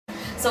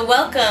So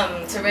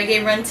welcome to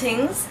Reggae Run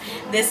Tings.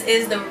 This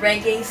is the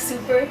Reggae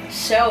Super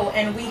Show,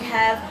 and we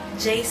have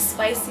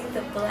Spicey,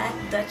 the Black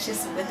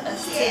Duchess, with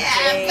us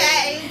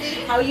today.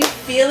 Baby. How are you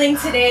feeling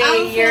today?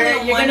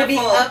 You're gonna be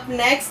up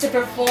next to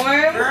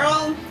perform.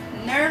 Girl,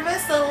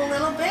 nervous a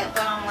little bit,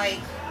 but I'm like,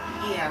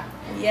 yeah.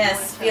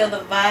 Yes, feel the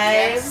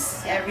vibes,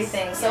 yes,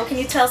 everything. Yes. So can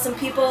you tell some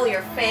people,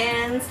 your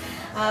fans,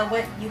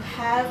 what you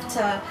have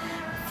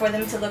for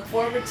them to look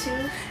forward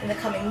to in the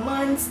coming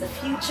months, the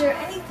future,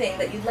 anything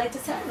that you'd like to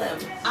tell them?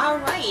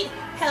 Alright.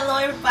 Hello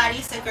everybody,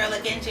 it's your girl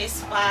again,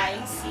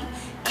 Spicey.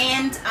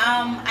 And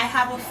I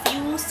have a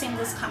few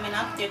singles coming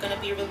up. They're going to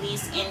be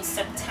released in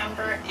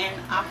September and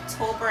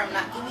October. I'm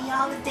not giving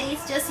y'all the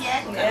dates just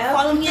yet. Yep.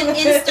 Follow me on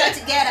Insta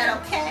to get it,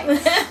 okay?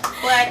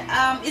 But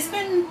it's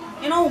been,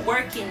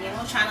 working,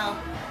 trying to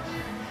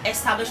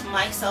establish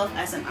myself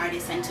as an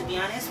artist. And to be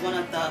honest, one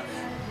of the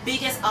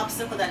biggest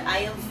obstacles that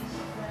I have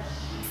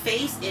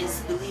faced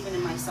is believing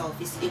in myself.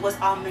 It was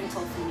all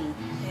mental for me.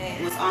 Yeah.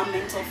 It was all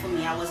mental for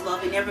me. I was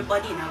loving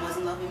everybody and I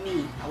wasn't loving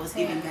me. I was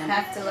giving them. You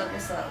have to love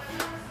yourself.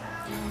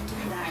 Do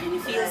that, and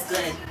it feels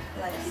good.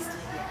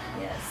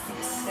 Yes.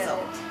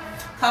 So,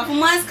 couple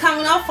months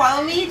coming up.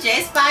 Follow me,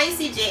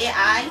 Spicey,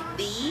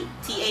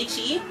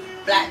 JAIDTHE,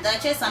 Black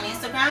Duchess on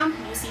Instagram.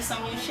 You see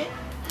some new shit.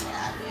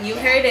 You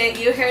heard it.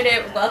 You heard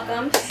it.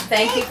 Welcome.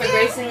 Thank you for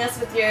gracing us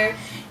with your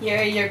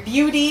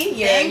beauty,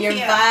 your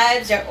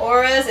vibes, your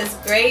auras. It's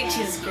great.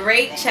 She's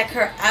great. Check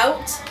her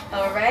out.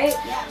 All right.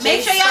 Yeah.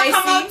 Make sure y'all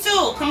come out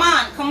too. Come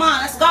on.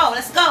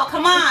 Let's go.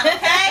 Come on.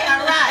 Okay.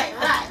 All right.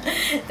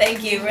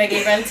 Thank you,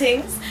 Reggae Run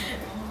Tings,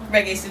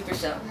 Reggae Super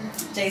Show.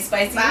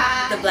 Spicey,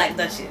 the Black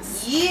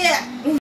Duchess. Yeah.